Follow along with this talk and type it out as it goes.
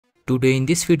Today in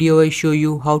this video I show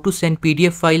you how to send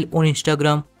PDF file on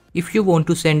Instagram. If you want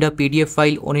to send a PDF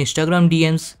file on Instagram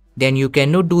DMs, then you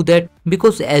cannot do that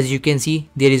because as you can see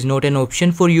there is not an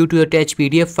option for you to attach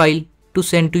PDF file to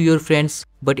send to your friends.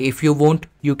 But if you want,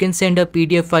 you can send a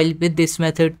PDF file with this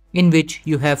method, in which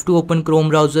you have to open Chrome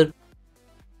browser.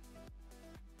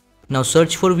 Now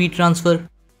search for WeTransfer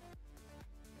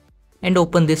and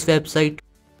open this website.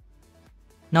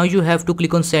 Now you have to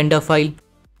click on send a file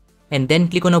and then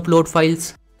click on upload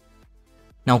files.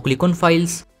 Now click on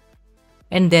files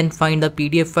and then find the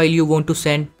PDF file you want to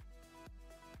send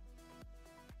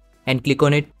and click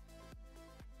on it.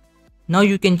 Now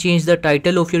you can change the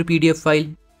title of your PDF file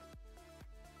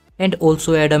and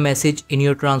also add a message in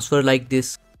your transfer like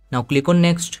this. Now click on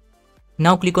next.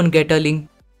 Now click on get a link.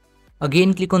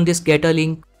 Again click on this get a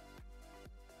link.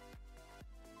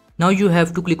 Now you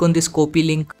have to click on this copy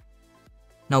link.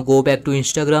 Now go back to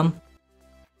Instagram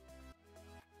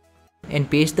and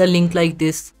paste the link like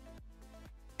this.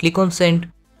 Click on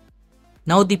send.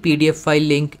 Now the PDF file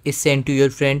link is sent to your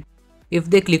friend. If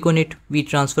they click on it,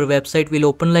 WeTransfer website will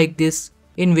open like this,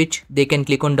 in which they can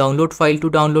click on download file to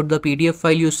download the PDF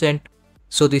file you sent.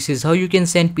 So this is how you can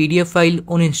send PDF file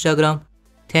on Instagram.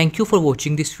 Thank you for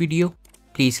watching this video.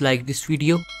 Please like this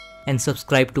video and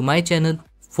subscribe to my channel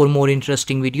for more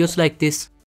interesting videos like this.